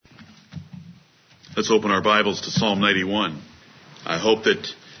Let's open our Bibles to Psalm 91. I hope that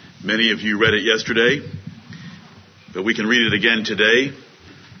many of you read it yesterday, but we can read it again today.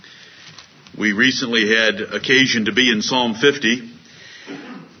 We recently had occasion to be in Psalm 50,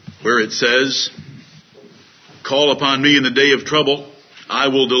 where it says, "Call upon me in the day of trouble, I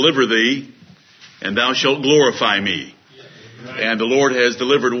will deliver thee, and thou shalt glorify me." And the Lord has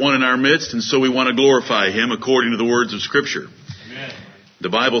delivered one in our midst, and so we want to glorify Him according to the words of Scripture. Amen. The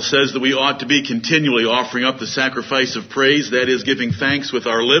Bible says that we ought to be continually offering up the sacrifice of praise, that is, giving thanks with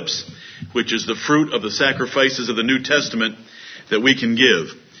our lips, which is the fruit of the sacrifices of the New Testament that we can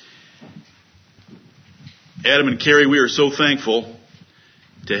give. Adam and Carrie, we are so thankful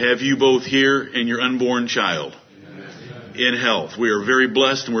to have you both here and your unborn child in health. We are very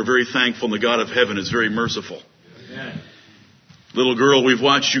blessed and we're very thankful, and the God of heaven is very merciful. Amen. Little girl, we've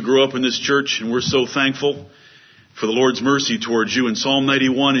watched you grow up in this church, and we're so thankful for the Lord's mercy towards you. And Psalm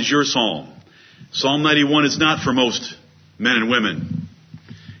 91 is your psalm. Psalm 91 is not for most men and women.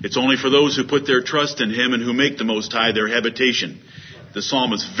 It's only for those who put their trust in Him and who make the Most High their habitation. The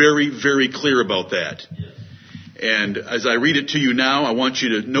psalm is very, very clear about that. And as I read it to you now, I want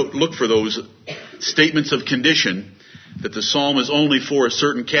you to look for those statements of condition, that the psalm is only for a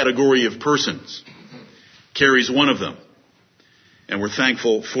certain category of persons. Carrie's one of them. And we're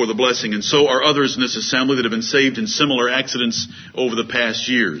thankful for the blessing. And so are others in this assembly that have been saved in similar accidents over the past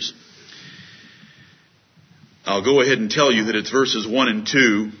years. I'll go ahead and tell you that it's verses 1 and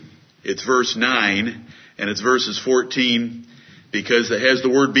 2, it's verse 9, and it's verses 14, because it has the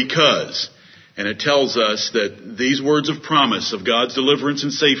word because. And it tells us that these words of promise of God's deliverance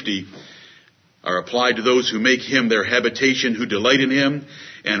and safety are applied to those who make Him their habitation, who delight in Him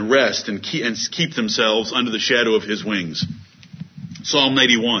and rest and keep themselves under the shadow of His wings. Psalm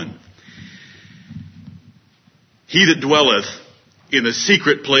 91. He that dwelleth in the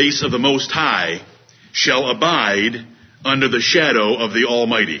secret place of the Most High shall abide under the shadow of the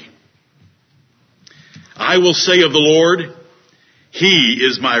Almighty. I will say of the Lord, He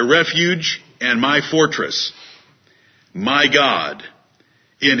is my refuge and my fortress, my God,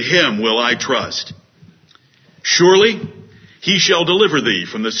 in Him will I trust. Surely He shall deliver thee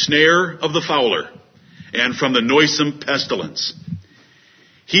from the snare of the fowler and from the noisome pestilence.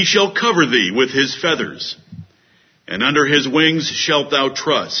 He shall cover thee with His feathers, and under His wings shalt thou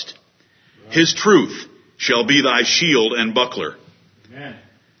trust. His truth shall be thy shield and buckler. Amen.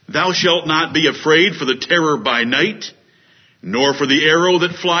 Thou shalt not be afraid for the terror by night, nor for the arrow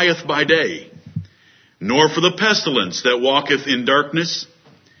that flieth by day, nor for the pestilence that walketh in darkness,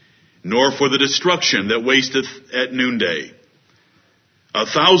 nor for the destruction that wasteth at noonday.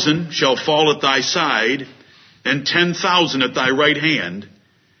 1,000 shall fall at thy side, and 10,000 at thy right hand,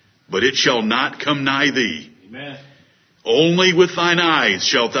 but it shall not come nigh thee. Amen. Only with thine eyes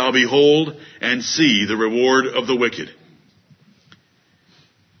shalt thou behold and see the reward of the wicked.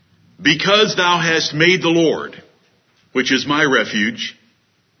 Because thou hast made the Lord, which is my refuge,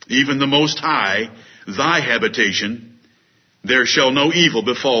 even the Most High, thy habitation, there shall no evil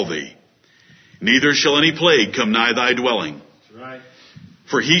befall thee, neither shall any plague come nigh thy dwelling. That's right.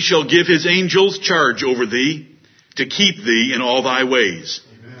 For He shall give His angels charge over thee, to keep thee in all thy ways.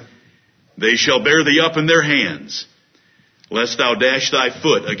 Amen. They shall bear thee up in their hands, lest thou dash thy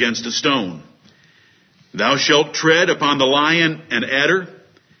foot against a stone. Thou shalt tread upon the lion and adder,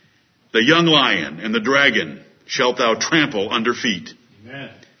 the young lion and the dragon shalt thou trample under feet. Amen.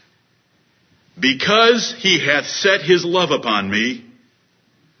 Because He hath set His love upon me,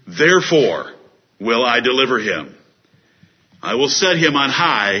 therefore will I deliver him. I will set him on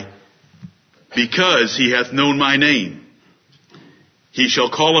high, because he hath known my name. He shall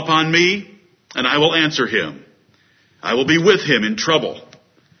call upon me, and I will answer him. I will be with him in trouble.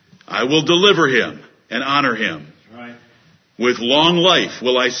 I will deliver him and honor him. Right. With long life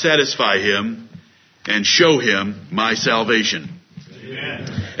will I satisfy him and show him my salvation.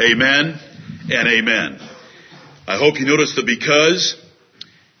 Amen. Amen and amen. I hope you notice the because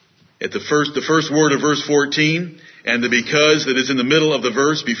at the first word of verse 14, and the because that is in the middle of the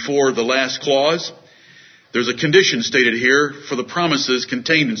verse before the last clause. There's a condition stated here for the promises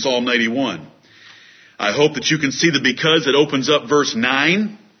contained in Psalm 91. I hope that you can see the because that opens up verse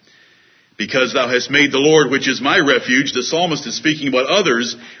 9. Because thou hast made the Lord, which is my refuge. The psalmist is speaking about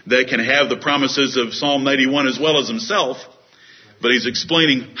others that can have the promises of Psalm 91 as well as himself. But he's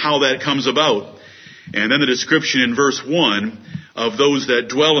explaining how that comes about. And then the description in verse 1 of those that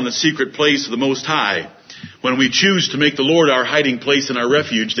dwell in the secret place of the Most High. When we choose to make the Lord our hiding place and our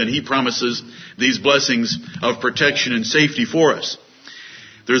refuge, then He promises these blessings of protection and safety for us.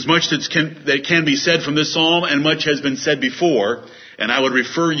 There's much that can be said from this psalm, and much has been said before. And I would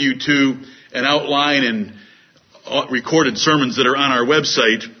refer you to an outline and recorded sermons that are on our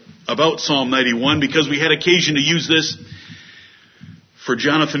website about Psalm 91, because we had occasion to use this for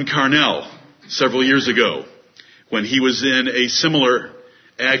Jonathan Carnell several years ago when he was in a similar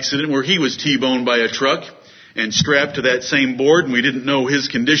accident where he was T-boned by a truck and strapped to that same board, and we didn't know his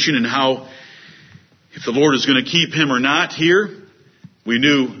condition and how, if the Lord is going to keep him or not here. We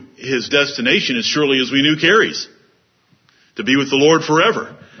knew his destination as surely as we knew Carrie's, to be with the Lord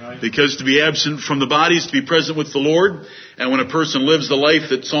forever. Right. Because to be absent from the body is to be present with the Lord. And when a person lives the life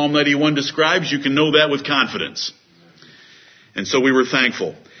that Psalm 91 describes, you can know that with confidence. And so we were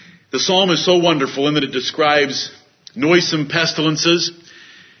thankful. The psalm is so wonderful in that it describes noisome pestilences.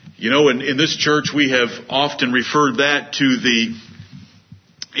 You know, in this church we have often referred that to the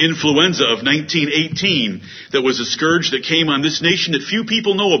influenza of 1918 that was a scourge that came on this nation that few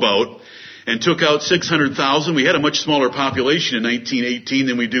people know about and took out 600,000. We had a much smaller population in 1918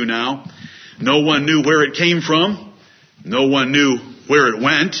 than we do now. No one knew where it came from. No one knew where it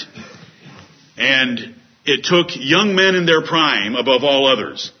went. And it took young men in their prime above all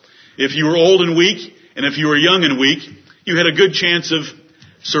others. If you were old and weak, and if you were young and weak, you had a good chance of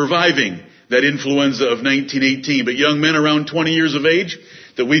surviving that influenza of 1918. But young men around 20 years of age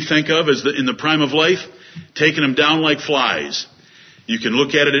that we think of as in the prime of life, taking them down like flies. You can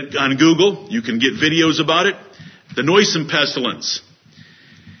look at it on Google. You can get videos about it. The noisome pestilence.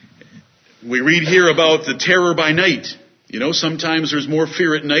 We read here about the terror by night. You know, sometimes there's more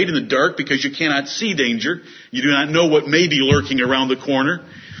fear at night in the dark because you cannot see danger. You do not know what may be lurking around the corner.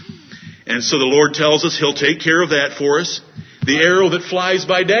 And so the Lord tells us He'll take care of that for us. The arrow that flies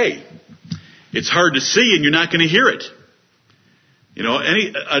by day. It's hard to see and you're not going to hear it. You know,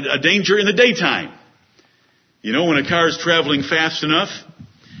 a danger in the daytime. You know, when a car is traveling fast enough,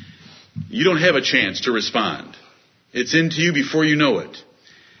 you don't have a chance to respond. It's into you before you know it.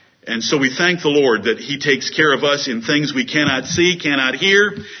 And so we thank the Lord that He takes care of us in things we cannot see, cannot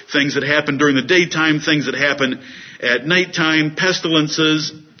hear, things that happen during the daytime, things that happen at nighttime,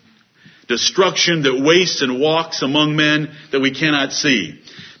 pestilences, destruction that wastes and walks among men that we cannot see.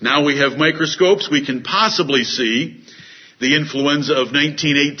 Now we have microscopes, we can possibly see the influenza of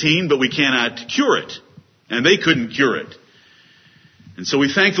 1918, but we cannot cure it. And they couldn't cure it. And so we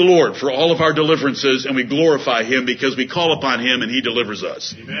thank the Lord for all of our deliverances, and we glorify Him because we call upon Him and He delivers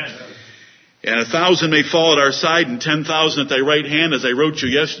us. Amen. And 1,000 may fall at our side and 10,000 at thy right hand. As I wrote you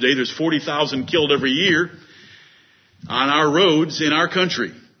yesterday, there's 40,000 killed every year on our roads in our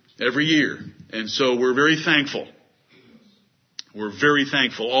country. Every year. And so we're very thankful. We're very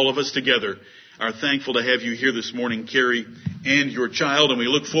thankful. All of us together are thankful to have you here this morning, Carrie, and your child. And we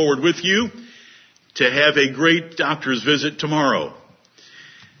look forward with you to have a great doctor's visit tomorrow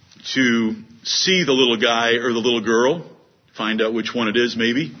to see the little guy or the little girl, find out which one it is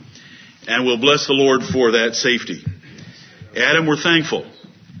maybe, and we'll bless the Lord for that safety. Adam, we're thankful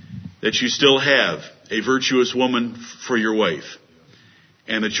that you still have a virtuous woman for your wife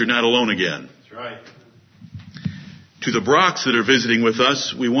and that you're not alone again. That's right. To the Brocks that are visiting with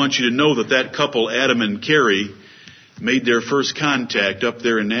us, we want you to know that that couple, Adam and Carrie, made their first contact up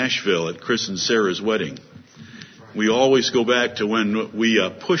there in Nashville at Chris and Sarah's wedding. We always go back to when we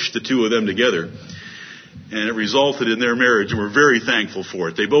pushed the two of them together, and it resulted in their marriage, and we're very thankful for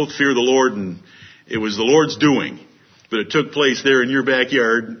it. They both fear the Lord, and it was the Lord's doing, but it took place there in your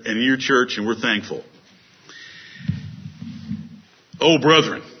backyard and in your church, and we're thankful. Oh,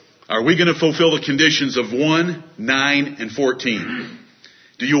 brethren, are we going to fulfill the conditions of 1, 9, and 14?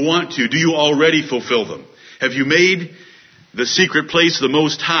 Do you want to? Do you already fulfill them? Have you made the secret place of the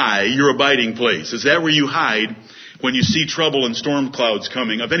Most High your abiding place? Is that where you hide when you see trouble and storm clouds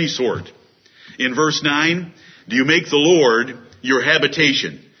coming of any sort? In verse 9, do you make the Lord your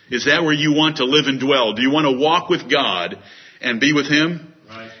habitation? Is that where you want to live and dwell? Do you want to walk with God and be with Him?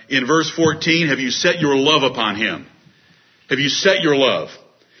 Right. In verse 14, have you set your love upon Him? Have you set your love?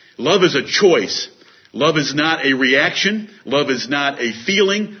 Love is a choice. Love is not a reaction. Love is not a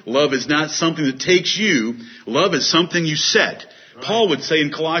feeling. Love is not something that takes you. Love is something you set. Right. Paul would say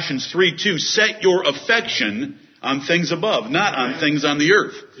in Colossians 3:2, set your affection on things above, not on things on the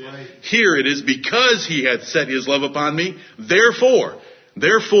earth. Right. Here it is, because He hath set His love upon me, therefore.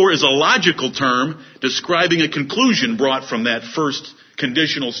 Therefore is a logical term describing a conclusion brought from that first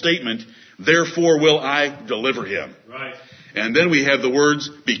conditional statement. Therefore will I deliver him. Right. And then we have the words,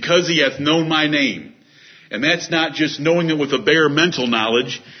 because he hath known my name. And that's not just knowing it with a bare mental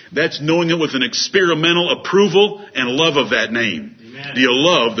knowledge. That's knowing it with an experimental approval and love of that name. Amen. Do you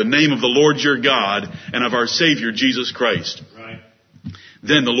love the name of the Lord your God and of our Savior Jesus Christ? Right.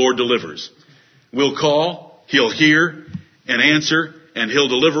 Then the Lord delivers. We'll call, He'll hear, and answer, and He'll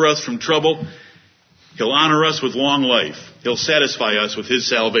deliver us from trouble. He'll honor us with long life. He'll satisfy us with His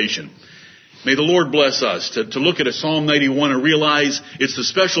salvation. May the Lord bless us to look at a Psalm 91 and realize it's the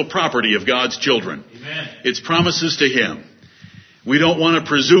special property of God's children. Amen. It's promises to Him. We don't want to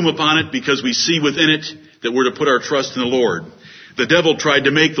presume upon it because we see within it that we're to put our trust in the Lord. The devil tried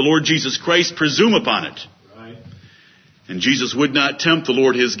to make the Lord Jesus Christ presume upon it. Right. And Jesus would not tempt the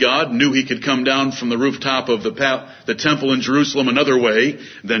Lord his God, knew he could come down from the rooftop of the temple in Jerusalem another way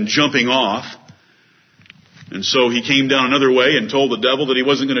than jumping off. And so he came down another way and told the devil that he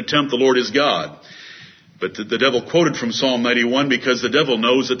wasn't going to tempt the Lord his God. But the devil quoted from Psalm 91 because the devil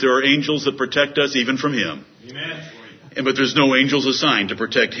knows that there are angels that protect us even from him. Amen. But there's no angels assigned to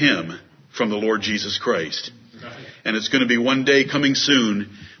protect him from the Lord Jesus Christ. Right. And it's going to be one day coming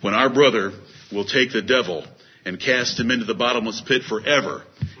soon when our brother will take the devil and cast him into the bottomless pit forever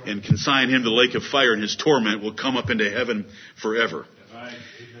and consign him to the lake of fire, and his torment will come up into heaven forever. Right.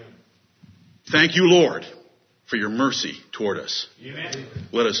 Thank you, Lord, for your mercy toward us. Amen.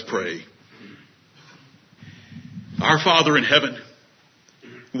 Let us pray. Our Father in heaven,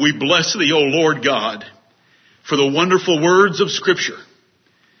 we bless Thee, O Lord God, for the wonderful words of Scripture,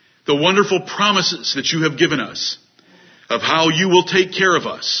 the wonderful promises that You have given us of how You will take care of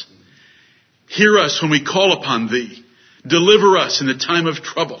us. Hear us when we call upon Thee. Deliver us in the time of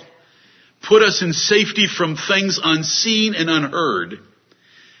trouble. Put us in safety from things unseen and unheard.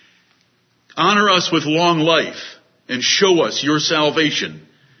 Honor us with long life and show us Your salvation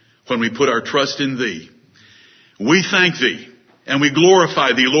when we put our trust in Thee. We thank Thee and we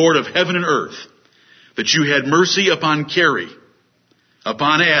glorify Thee, Lord of heaven and earth, that You had mercy upon Carrie,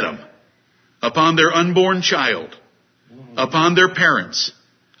 upon Adam, upon their unborn child, upon their parents,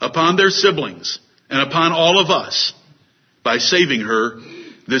 upon their siblings, and upon all of us by saving her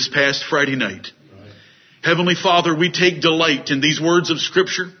this past Friday night. Right. Heavenly Father, we take delight in these words of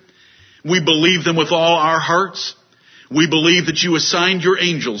Scripture. We believe them with all our hearts. We believe that You assigned Your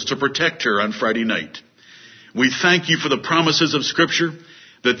angels to protect her on Friday night. We thank You for the promises of Scripture,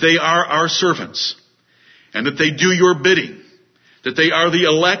 that they are our servants, and that they do Your bidding, that they are the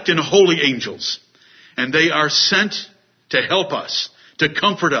elect and holy angels, and they are sent to help us, to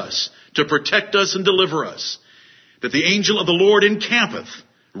comfort us, to protect us and deliver us, that the angel of the Lord encampeth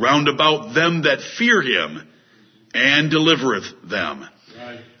round about them that fear Him and delivereth them.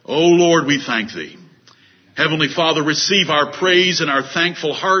 Right. O Lord, we thank Thee. Heavenly Father, receive our praise and our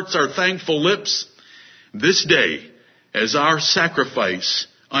thankful hearts, our thankful lips this day as our sacrifice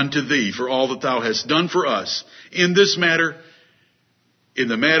unto Thee for all that Thou hast done for us in this matter, in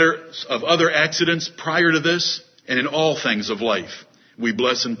the matter of other accidents prior to this, and in all things of life. We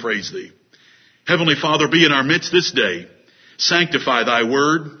bless and praise Thee. Heavenly Father, be in our midst this day. Sanctify Thy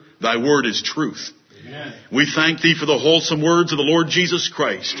word. Thy word is truth. Amen. We thank Thee for the wholesome words of the Lord Jesus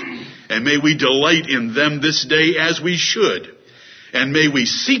Christ. And may we delight in them this day as we should. And may we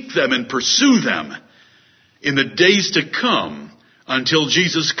seek them and pursue them in the days to come until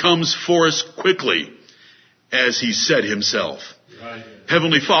Jesus comes for us quickly, as He said Himself. Right.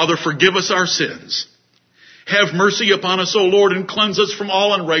 Heavenly Father, forgive us our sins. Have mercy upon us, O Lord, and cleanse us from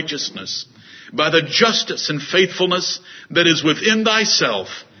all unrighteousness by the justice and faithfulness that is within Thyself,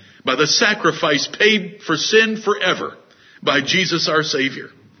 by the sacrifice paid for sin forever by Jesus our Savior.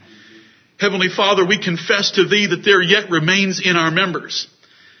 Heavenly Father, we confess to Thee that there yet remains in our members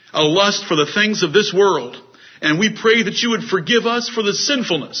a lust for the things of this world, and we pray that You would forgive us for the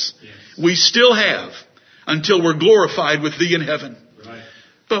sinfulness we still have until we're glorified with Thee in heaven. Right.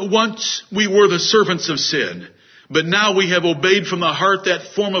 But once we were the servants of sin, but now we have obeyed from the heart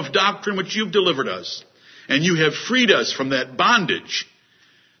that form of doctrine which You've delivered us, and You have freed us from that bondage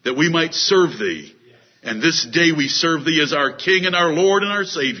that we might serve Thee. And this day we serve Thee as our King and our Lord and our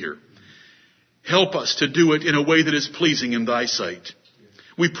Savior. Help us to do it in a way that is pleasing in Thy sight.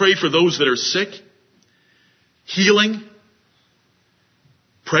 We pray for those that are sick, healing,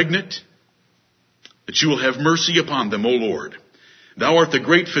 pregnant, that You will have mercy upon them, O Lord. Thou art the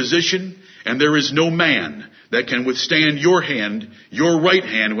great physician, and there is no man that can withstand Your hand, Your right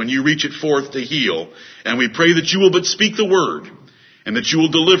hand, when You reach it forth to heal. And we pray that You will but speak the word, and that You will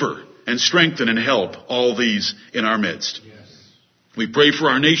deliver and strengthen and help all these in our midst. Yes. We pray for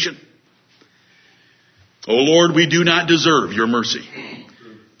our nation. O Lord, we do not deserve Your mercy,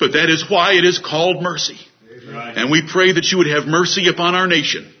 but that is why it is called mercy. Right. And we pray that You would have mercy upon our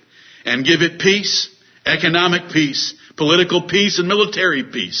nation and give it peace, economic peace, political peace, and military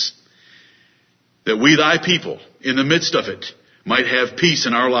peace. That we, Thy people, in the midst of it, might have peace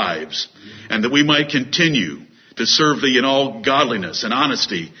in our lives, and that we might continue to serve Thee in all godliness and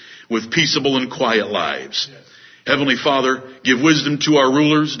honesty with peaceable and quiet lives. Heavenly Father, give wisdom to our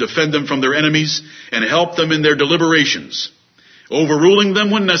rulers, defend them from their enemies, and help them in their deliberations, overruling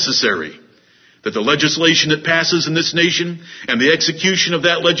them when necessary, that the legislation that passes in this nation and the execution of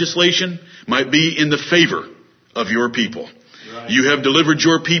that legislation might be in the favor of your people. Right. You have delivered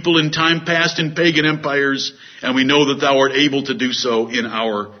your people in time past in pagan empires, and we know that thou art able to do so in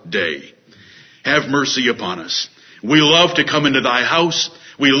our day. Have mercy upon us. We love to come into thy house.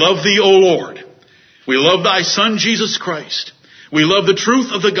 We love thee, O Lord. We love thy Son, Jesus Christ. We love the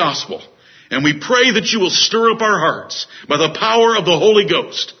truth of the gospel. And we pray that you will stir up our hearts by the power of the Holy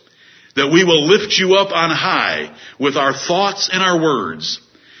Ghost, that we will lift you up on high with our thoughts and our words,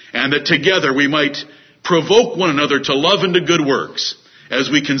 and that together we might provoke one another to love and to good works as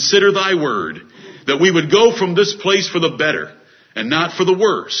we consider thy word, that we would go from this place for the better and not for the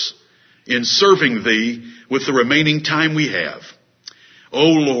worse in serving thee with the remaining time we have. O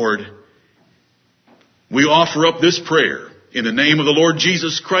Lord, we offer up this prayer in the name of the Lord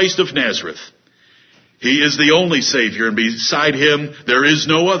Jesus Christ of Nazareth. He is the only Savior, and beside him there is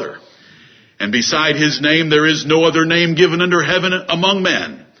no other. And beside his name there is no other name given under heaven among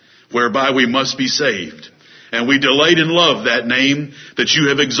men, whereby we must be saved. And we delight and love that name that you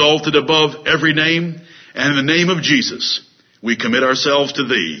have exalted above every name. And in the name of Jesus, we commit ourselves to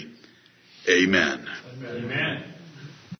thee. Amen. Amen.